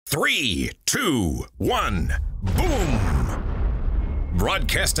3, 2, 1, boom!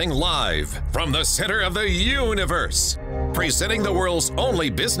 Broadcasting live from the center of the universe. Presenting the world's only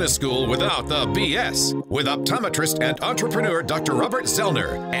business school without the BS. With optometrist and entrepreneur Dr. Robert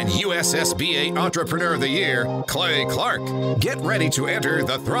Zellner and USSBA Entrepreneur of the Year, Clay Clark. Get ready to enter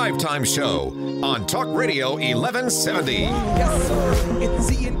the Thrivetime Show on Talk Radio 1170. Yes, sir. It's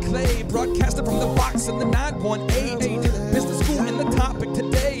Z and Clay, broadcasting from the box in the 918. Business school in the topic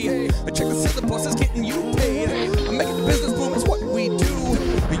today. Check the syllabus, it's getting you paid. I'm making the business boom, it's what we do.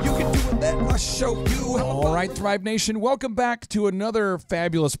 You can do it, let us show you. All right, Thrive Nation, welcome back to another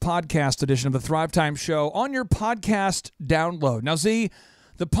fabulous podcast edition of the Thrivetime Show on your podcast download. Now, Z,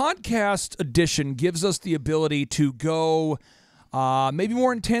 the podcast edition gives us the ability to go maybe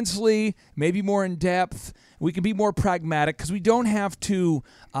more intensely, maybe more in depth. We can be more pragmatic because we don't have to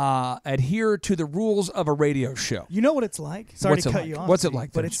adhere to the rules of a radio show. You know what it's like? Sorry to cut you off. What's it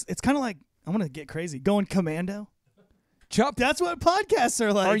like? But it's kind of like, I'm going to get crazy, going commando. Chup, that's what podcasts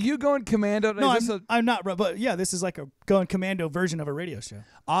are like. Are you going commando? No, I'm not. But yeah, this is like a going commando version of a radio show.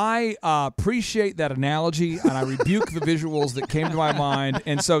 I appreciate that analogy, and I rebuke the visuals that came to my mind.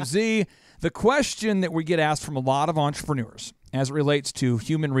 And so, Z, the question that we get asked from a lot of entrepreneurs as it relates to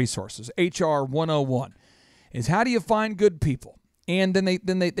human resources, HR 101, is how do you find good people? And then they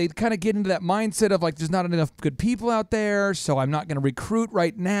kind of get into that mindset of like, there's not enough good people out there, so I'm not going to recruit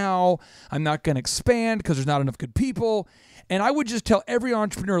right now. I'm not going to expand because there's not enough good people. And I would just tell every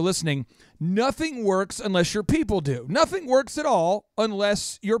entrepreneur listening, nothing works unless your people do. Nothing works at all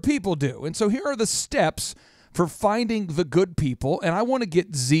unless your people do. And so here are the steps for finding the good people, and I want to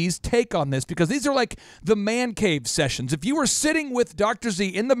get Z's take on this because these are like the man cave sessions. If you were sitting with Dr. Z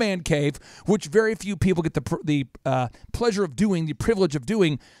in the man cave, which very few people get the pleasure of doing, the privilege of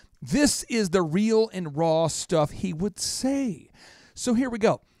doing, this is the real and raw stuff he would say. So here we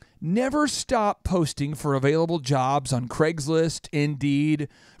go. Never stop posting for available jobs on Craigslist, Indeed,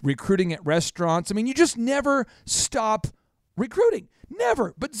 recruiting at restaurants. I mean, you just never stop recruiting.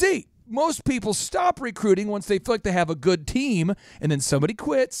 Never. But Z, most people stop recruiting once they feel like they have a good team, and then somebody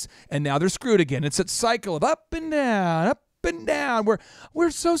quits, and now they're screwed again. It's that cycle of up and down, up and down.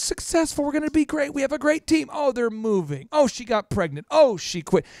 We're so successful. We're going to be great. We have a great team. Oh, they're moving. Oh, she got pregnant. Oh, she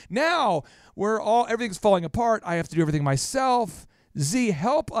quit. Now everything's falling apart. I have to do everything myself. Z,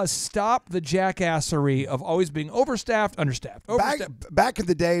 help us stop the jackassery of always being overstaffed, understaffed. Back in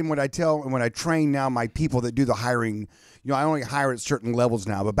the day, and when I train now my people that do the hiring, I only hire at certain levels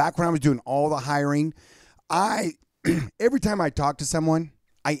now. But back when I was doing all the hiring, every time I talked to someone,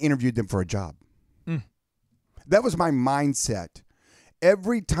 I interviewed them for a job. That was my mindset.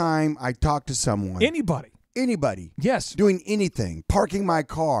 Every time I talked to someone, anybody, yes, doing anything, parking my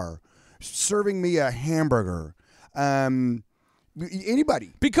car, serving me a hamburger,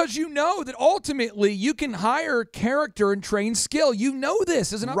 anybody. Because you know that ultimately you can hire character and train skill. You know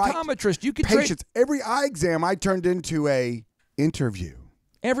this as an optometrist. You can patience. Every eye exam I turned into a interview.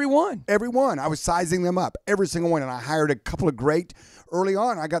 Every one. I was sizing them up, every single one. And I hired a couple of great early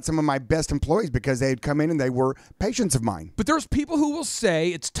on. I got some of my best employees because they had come in and they were patients of mine. But there's people who will say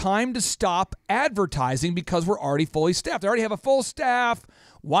it's time to stop advertising because we're already fully staffed. I already have a full staff.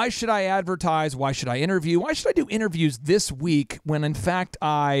 Why should I advertise? Why should I interview? Why should I do interviews this week when, in fact,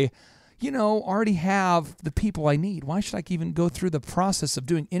 I, already have the people I need? Why should I even go through the process of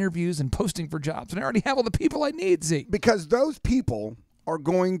doing interviews and posting for jobs? And I already have all the people I need, Z. Because those people are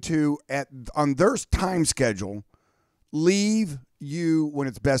going to, on their time schedule, leave you when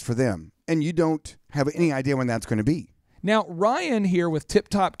it's best for them. And you don't have any idea when that's going to be. Now, Ryan here with Tip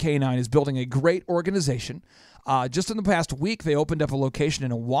Top K9 is building a great organization. Just in the past week, they opened up a location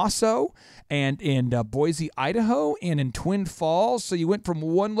in Owasso and in Boise, Idaho, and in Twin Falls. So you went from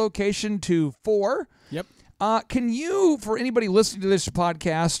one location to 4. Yep. Can you, for anybody listening to this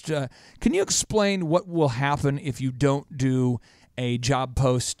podcast, can you explain what will happen if you don't do a job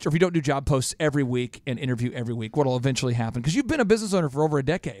post, or if you don't do job posts every week and interview every week? What will eventually happen? Because you've been a business owner for over a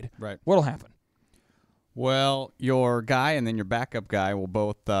decade. Right. What will happen? Well, your guy and then your backup guy will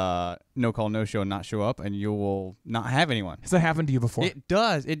both no call, no show, and not show up, and you will not have anyone. Has that happened to you before? It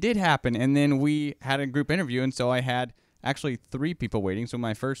does. It did happen. And then we had a group interview, and so I had actually 3 people waiting. So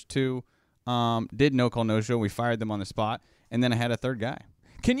my first 2 did no call, no show. We fired them on the spot, and then I had a 3rd guy.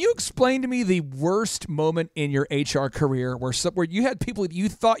 Can you explain to me the worst moment in your HR career where you had people that you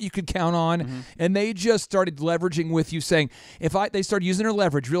thought you could count on, and they just started leveraging with you, saying, they started using their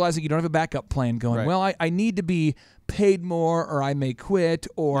leverage, realizing you don't have a backup plan, going, right. Well, I need to be paid more, or I may quit,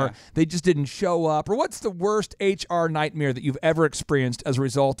 or they just didn't show up, or what's the worst HR nightmare that you've ever experienced as a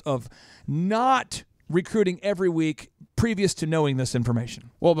result of not recruiting every week previous to knowing this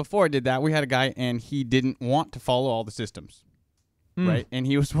information? Well, before I did that, we had a guy, and he didn't want to follow all the systems, right? And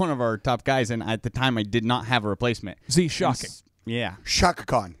he was one of our top guys, and at the time, I did not have a replacement. Z, shocking. Yeah. Shaka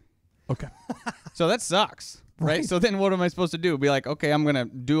Khan. Okay. So that sucks, right? So then what am I supposed to do? Be like, okay, I'm going to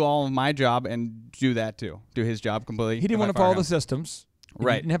do all of my job and do that too. Do his job completely. He didn't if want I to fire follow him. the systems.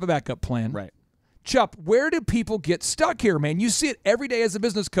 Right. He didn't have a backup plan. Right. Chup, where do people get stuck here, man? You see it every day as a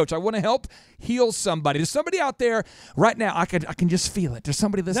business coach. I want to help heal somebody. There's somebody out there right now. I can just feel it. There's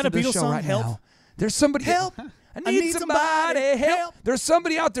somebody listening that a to this Beatles show song, right Help? now. There's somebody. Help. I need somebody. Help. There's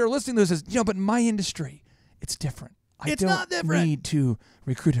somebody out there listening to this. Says, but in my industry, it's different. I It's don't not different. need to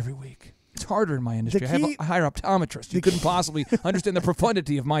recruit every week. It's harder in my industry. key- I hire optometrists. You couldn't possibly understand the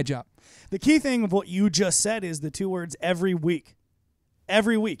profundity of my job. The key thing of what you just said is the two words every week.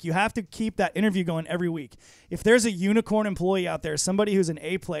 Every week. You have to keep that interview going every week. If there's a unicorn employee out there, somebody who's an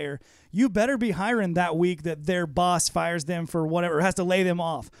A player, you better be hiring that week that their boss fires them for whatever, or has to lay them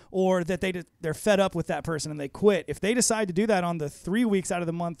off, or that they're fed up with that person and they quit. If they decide to do that on the 3 weeks out of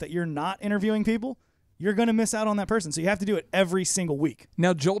the month that you're not interviewing people, you're going to miss out on that person. So you have to do it every single week.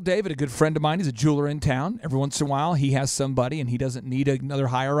 Now, Joel David, a good friend of mine, he's a jeweler in town. Every once in a while, he has somebody, and he doesn't need another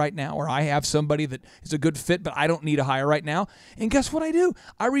hire right now, or I have somebody that is a good fit, but I don't need a hire right now. And guess what I do?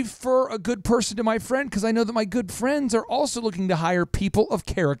 I refer a good person to my friend because I know that my good friends are also looking to hire people of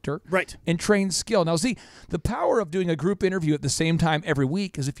character Right. and trained skill. Now, see, the power of doing a group interview at the same time every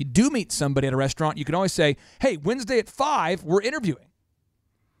week is if you do meet somebody at a restaurant, you can always say, hey, Wednesday at 5, we're interviewing.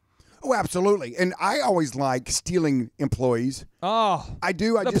 Oh, absolutely. And I always like stealing employees. Oh, I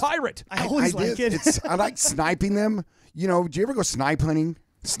do. the pirate. I always like it. I like sniping them. Do you ever go snipe hunting?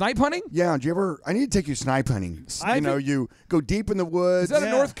 Snipe hunting? Yeah. Do you ever? I need to take you snipe hunting. You go deep in the woods. Is that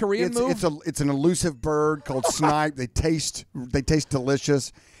a North Korean move? It's an elusive bird called snipe. They taste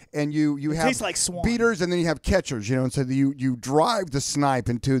delicious. And you have tastes like swan. beaters, and then you have catchers, and so you drive the snipe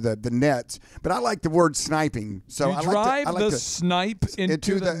into the nets. But I like the word sniping, so You I drive like to the snipe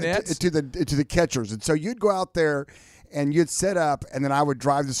into the nets? into the catchers, and so you'd go out there and you'd set up, and then I would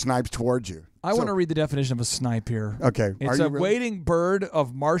drive the snipes towards you. I want to read the definition of a snipe here. Okay. It's Are a you really? wading bird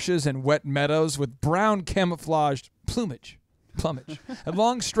of marshes and wet meadows with brown camouflaged plumage, a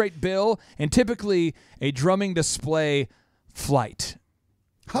long straight bill, and typically a drumming display flight.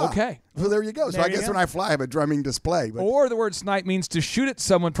 Huh. Okay. Well, there you go. So There I you guess go. when I fly, I have a drumming display. But Or the word snipe means to shoot at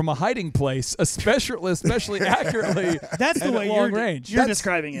someone from a hiding place, especially accurately. That's the and way at long range. you're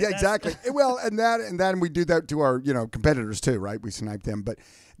describing it. Yeah, That's- exactly. Well, and then we do that to our competitors too, right? We snipe them, but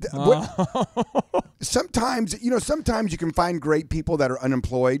sometimes you can find great people that are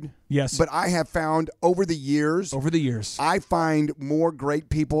unemployed. Yes. But I have found over the years, I find more great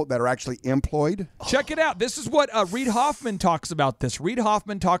people that are actually employed. Check it out. This is what Reid Hoffman talks about this. Reid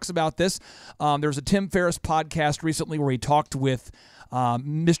Hoffman talks about this. There was a Tim Ferriss podcast recently where he talked with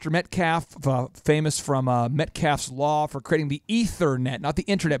Mr. Metcalf, famous from Metcalf's Law for creating the Ethernet, not the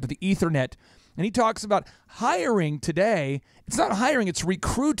internet, but the Ethernet. And he talks about hiring today. It's not hiring, it's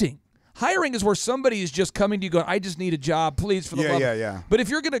recruiting. Hiring is where somebody is just coming to you going, I just need a job, please, for the love. Yeah. But if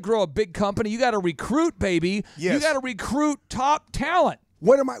you're going to grow a big company, you got to recruit, baby. Yes. You got to recruit top talent.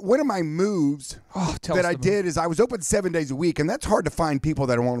 One of my moves tell that us I the move. did is I was open 7 days a week, and that's hard to find people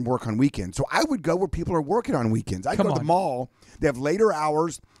that want to work on weekends. So I would go where people are working on weekends. I'd Come go to on. the mall. They have later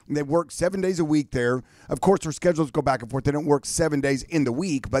hours, and they work 7 days a week there. Of course, their schedules go back and forth. They don't work 7 days in the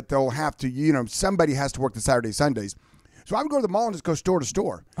week, but they'll have to, somebody has to work the Saturdays, Sundays. So I would go to the mall and just go store to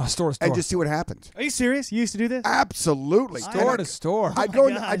store. Store to store. And just see what happens. Are you serious? You used to do this? Absolutely. Store to store. I'd go.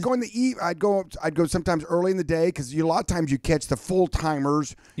 I'd go sometimes early in the day because a lot of times you catch the full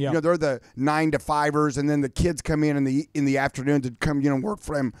timers. Yeah. They're the 9 to 5ers, and then the kids come in the afternoon to come work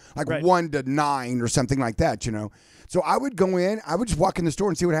from like Right. 1 to 9 or something like that. So I would go in. I would just walk in the store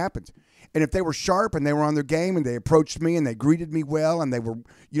and see what happens. And if they were sharp and they were on their game and they approached me and they greeted me well and they were,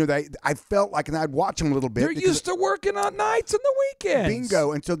 I felt like, and I'd watch them a little bit. They're used to working on nights and the weekends.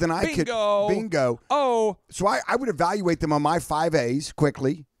 Bingo. And so then I could bingo. Oh, So I would evaluate them on my 5As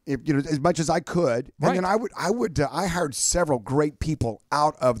quickly, as much as I could, and Right. then I hired several great people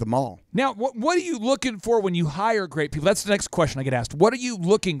out of the mall. now what are you looking for when you hire great people? That's the next question I get asked. What are you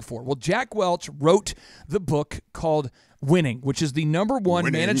looking for? Well, Jack Welch wrote the book called Winning, which is the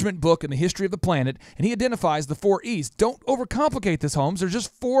 #1 management book in the history of the planet, and he identifies the 4 E's. Don't overcomplicate this, Holmes. There's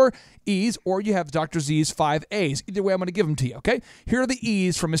just 4 E's, or you have Dr. Z's 5 A's. Either way, I'm going to give them to you, okay? Here are the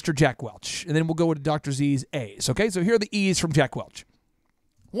E's from Mr. Jack Welch, and then we'll go to Dr. Z's A's, okay? So here are the E's from Jack Welch.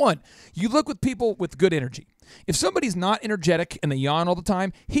 One, you look with people with good energy. If somebody's not energetic and they yawn all the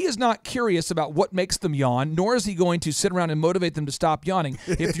time, he is not curious about what makes them yawn, nor is he going to sit around and motivate them to stop yawning.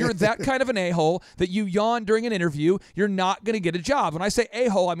 If you're that kind of an a-hole that you yawn during an interview, you're not going to get a job. When I say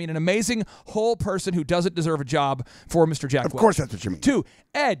a-hole, I mean an amazing whole person who doesn't deserve a job for Mr. Jack Of Welch. course that's what you mean. 2,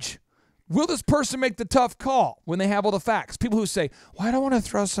 edge. Will this person make the tough call when they have all the facts? People who say, well, I don't want to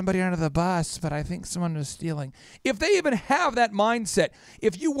throw somebody under the bus, but I think someone was stealing. If they even have that mindset,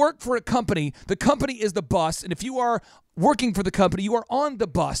 if you work for a company, the company is the bus, and if you are working for the company, you are on the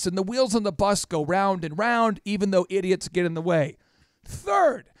bus, and the wheels on the bus go round and round, even though idiots get in the way.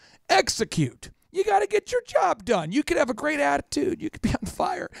 3rd, execute. You got to get your job done. You could have a great attitude. You could be on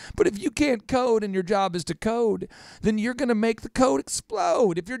fire. But if you can't code and your job is to code, then you're going to make the code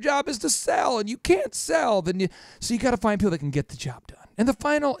explode. If your job is to sell and you can't sell, so you got to find people that can get the job done. And the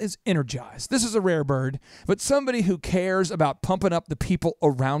final is energize. This is a rare bird, but somebody who cares about pumping up the people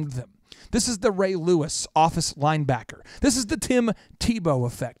around them. This is the Ray Lewis office linebacker. This is the Tim Tebow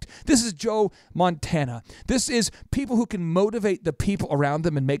effect. This is Joe Montana. This is people who can motivate the people around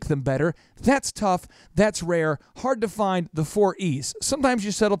them and make them better. That's tough. That's rare. Hard to find the 4 E's. Sometimes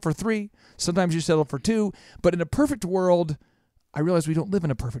you settle for 3. Sometimes you settle for 2. But in a perfect world, I realize we don't live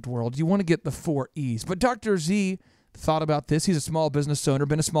in a perfect world. You want to get the 4 E's. But Dr. Z thought about this. He's a small business owner,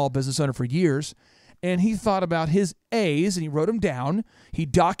 been a small business owner for years. And he thought about his A's, and he wrote them down. He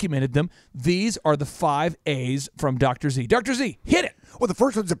documented them. These are the 5 A's from Dr. Z. Dr. Z, hit it. Well, the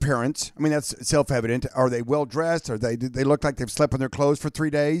first one's appearance. I mean, that's self-evident. Are they well-dressed? Are they look like they've slept on their clothes for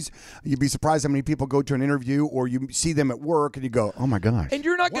 3 days? You'd be surprised how many people go to an interview or you see them at work and you go, oh, my gosh. And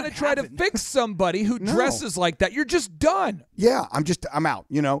you're not going to try to fix somebody who dresses like that. You're just done. Yeah, I'm out,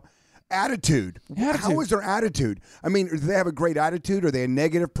 Attitude. How is their attitude? I mean, do they have a great attitude? Are they a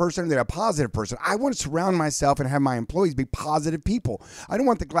negative person? Are they a positive person? I want to surround myself and have my employees be positive people. I don't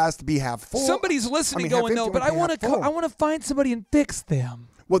want the glass to be half full. Somebody's listening going, no, but I want to find somebody and fix them.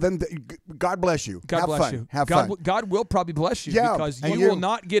 Well, then, God bless you. God bless you. Have fun. God will probably bless you because you will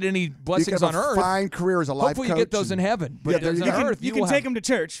not get any blessings on earth. Fine career as a life coach. Hopefully you get those in heaven. But on earth, you can take them to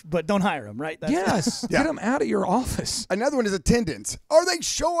church, but don't hire them, right? Yes. Get them out of your office. Another one is attendance. Are they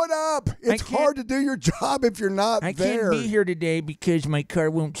showing up? It's hard to do your job if you're not there. I can't be here today because my car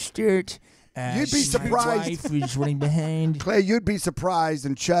won't start. You'd be surprised. My wife is running behind. Clay, you'd be surprised,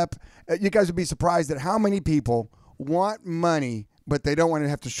 and Chup, you guys would be surprised at how many people want money but they don't want to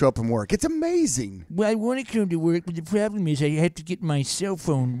have to show up and work. It's amazing. Well, I want to come to work, but the problem is I have to get my cell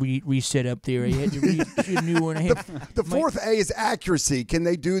phone reset up there. I had to reset a new one. The fourth A is accuracy. Can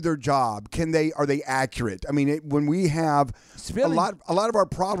they do their job? Are they accurate? I mean, when we have a lot of our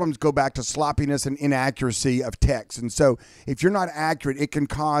problems go back to sloppiness and inaccuracy of text. And so if you're not accurate, it can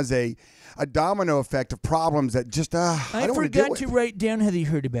cause a domino effect of problems that just I don't want to do it. I forgot to write down how they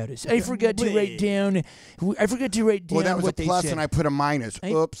heard about us. I forgot to write down. Well, that was what a plus, they said. and I put a minus.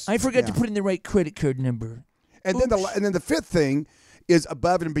 Oops. I forgot to put in the right credit card number. And then the fifth thing is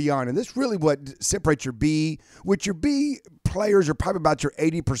above and beyond. And this is really what separates your B, which your B players are probably about your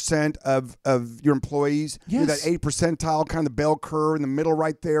 80% of your employees. Yes. That 8 percentile, kind of the bell curve in the middle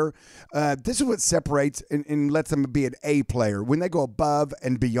right there. This is what separates and lets them be an A player. When they go above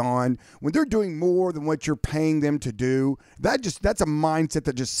and beyond, when they're doing more than what you're paying them to do, that's a mindset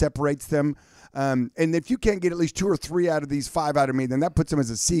that just separates them. And if you can't get at least 2 or 3 out of these 5 out of me, then that puts them as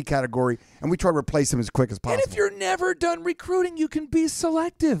a C category, and we try to replace them as quick as possible. And if you're never done recruiting, you can be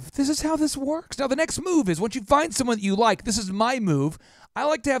selective. This is how this works. Now, the next move is once you find someone that you like, this is my move. I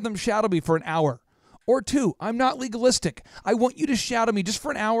like to have them shadow me for an hour or 2. I'm not legalistic. I want you to shadow me just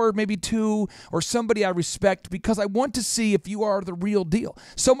for an hour, maybe 2, or somebody I respect, because I want to see if you are the real deal.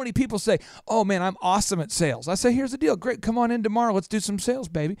 So many people say, oh man, I'm awesome at sales. I say, here's the deal. Great, come on in tomorrow. Let's do some sales,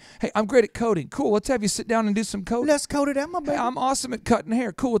 baby. Hey, I'm great at coding. Cool, let's have you sit down and do some coding. Let's code it out, my baby. Hey, I'm awesome at cutting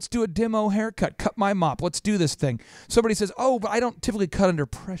hair. Cool, let's do a demo haircut. Cut my mop. Let's do this thing. Somebody says, oh, but I don't typically cut under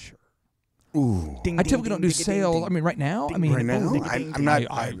pressure. Ooh. I typically don't do sales. I mean, right now. I mean, right now, I'm not.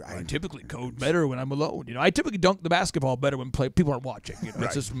 I typically code better when I'm alone. You know, I typically dunk the basketball better when people aren't watching. You know,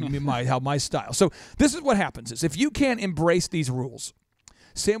 that's just my style. So this is what happens: is if you can't embrace these rules,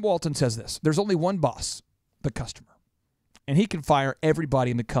 Sam Walton says this: there's only one boss, the customer, and he can fire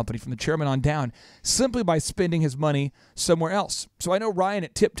everybody in the company from the chairman on down simply by spending his money somewhere else. So I know Ryan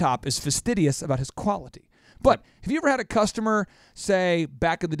at Tip Top is fastidious about his quality. But have you ever had a customer say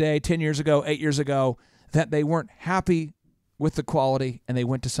back in the day, 10 years ago, 8 years ago, that they weren't happy with the quality and they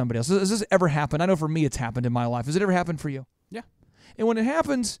went to somebody else? Has this ever happened? I know for me it's happened in my life. Has it ever happened for you? Yeah. And when it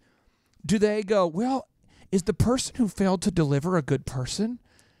happens, do they go, well, is the person who failed to deliver a good person?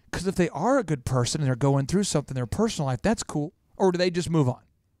 Because if they are a good person and they're going through something in their personal life, that's cool. Or do they just move on?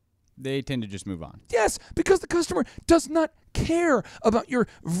 they tend to just move on. Yes, because the customer does not care about your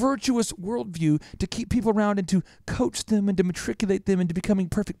virtuous worldview to keep people around and to coach them and to matriculate them into becoming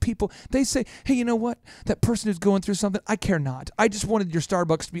perfect people. They say, hey, you know what? That person who's going through something, I care not. I just wanted your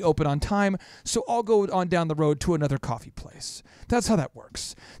Starbucks to be open on time, so I'll go on down the road to another coffee place. That's how that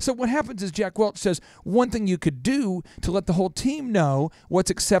works. So what happens is Jack Welch says one thing you could do to let the whole team know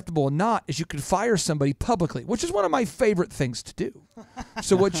what's acceptable and not is you could fire somebody publicly, which is one of my favorite things to do.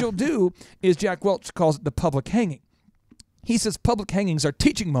 So what you'll do is Jack Welch calls it the public hanging. He says public hangings are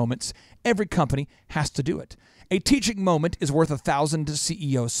teaching moments. Every company has to do it. A teaching moment is worth 1,000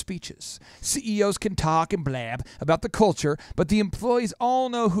 CEO speeches. CEOs can talk and blab about the culture, but the employees all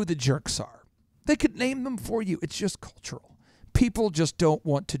know who the jerks are. They could name them for you. It's just cultural. People just don't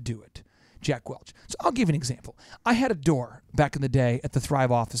want to do it. Jack Welch. So I'll give you an example. I had a door back in the day at the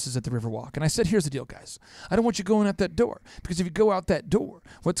Thrive offices at the Riverwalk, and I said, here's the deal, guys. I don't want you going out that door, because if you go out that door,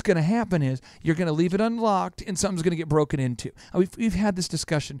 what's going to happen is you're going to leave it unlocked, and something's going to get broken into. We've had this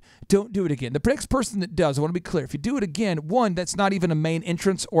discussion. Don't do it again. The next person that does, I want to be clear, if you do it again, one, that's not even a main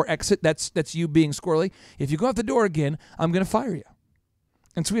entrance or exit. That's you being squirrely. If you go out the door again, I'm going to fire you.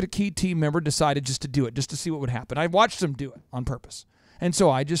 And so we had a key team member decided just to do it, just to see what would happen. I watched them do it on purpose. And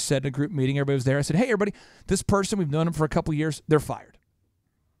so I just said in a group meeting, everybody was there. I said, hey, everybody, this person, we've known them for a couple years. They're fired.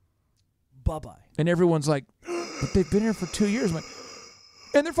 Bye-bye. And everyone's like, but they've been here for 2 years. I'm like,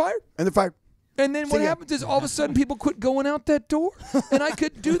 and they're fired. And they're fired. And then what happens is all of a sudden people quit going out that door. And I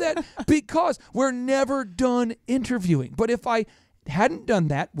could do that because we're never done interviewing. But if I hadn't done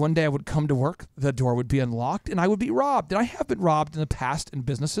that, one day I would come to work, the door would be unlocked, and I would be robbed. And I have been robbed in the past in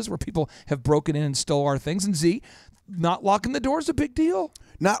businesses where people have broken in and stole our things. And Z, not locking the door is a big deal.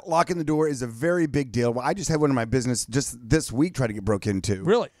 Not locking the door is a very big deal. Well, I just had one in my business just this week try to get broke into.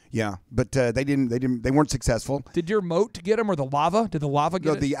 Really? Yeah, but they weren't successful. Did your moat get them or the lava? Did the lava get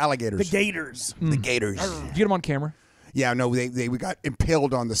No, it? the alligators. The gators. The gators. Did you get them on camera? Yeah, no, we got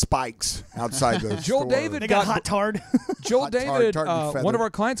impaled on the spikes outside the Joel store. David They got hot tard. Joel Hot David, tart and feather. one of our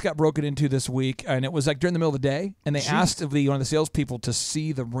clients got broken into this week, and it was like during the middle of the day, and they asked one of the salespeople to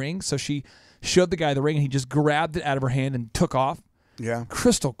see the ring, so she showed the guy the ring, and he just grabbed it out of her hand and took off. Yeah.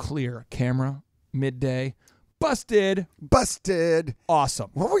 Crystal clear camera, midday. Busted. Awesome.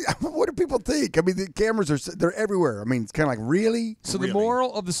 What do people think? I mean, the cameras they're everywhere. I mean, it's kind of like, really? So Really? the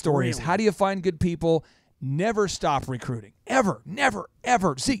moral of the story is, how do you find good people? Never stop recruiting. Ever. Never.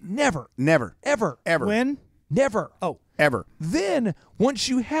 Ever. See, never. Never. Ever. Ever. When? Never. Oh. Ever. Then, once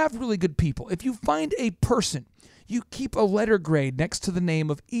you have really good people, if you find a person, you keep a letter grade next to the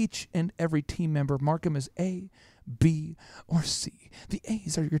name of each and every team member. Mark them as A, B, or C. The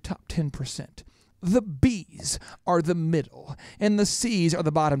A's are your top 10%. The B's are the middle, and the C's are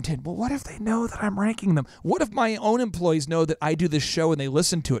the bottom 10. Well, what if they know that I'm ranking them? What if my own employees know that I do this show and they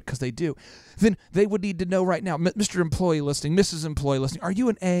listen to it, because they do? Then they would need to know right now, Mr. Employee listening, Mrs. Employee listening, are you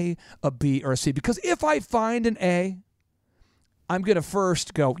an A, a B, or a C? Because if I find an A, I'm going to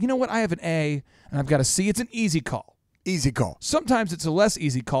first go, you know what, I have an A, and I've got a C. It's an easy call. Easy call. Sometimes it's a less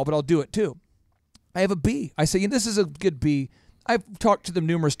easy call, but I'll do it too. I have a B. I say, this is a good B. I've talked to them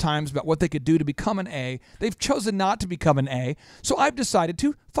numerous times about what they could do to become an A. They've chosen not to become an A, so I've decided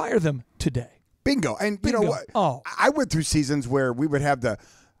to fire them today. Bingo. And you know what? Oh. I went through seasons where we would have the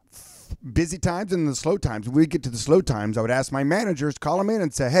busy times and the slow times. When we get to the slow times, I would ask my managers, call them in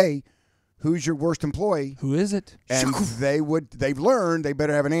and say, hey, who's your worst employee? Who is it? And they've learned they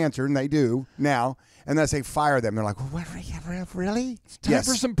better have an answer, and they do now. And then I say, fire them. They're like, well, what, really? It's time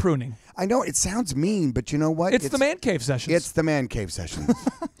for some pruning. I know it sounds mean, but you know what? It's the man cave sessions. It's the man cave sessions.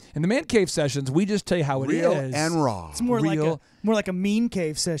 In the man cave sessions, we just tell you how it Real is. and raw. It's more like a mean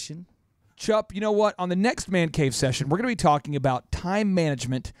cave session. Chup, you know what? On the next Man Cave session, we're going to be talking about time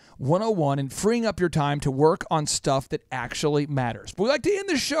management 101 and freeing up your time to work on stuff that actually matters. But we like to end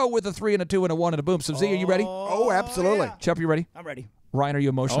the show with a 3 and a 2 and a 1 and a boom. So, Z, are you ready? Oh, absolutely. Yeah. Chup, you ready? I'm ready. Ryan, are you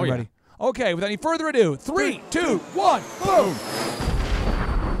emotionally Oh, yeah. ready? Okay, without any further ado, 3, 2, 1, boom!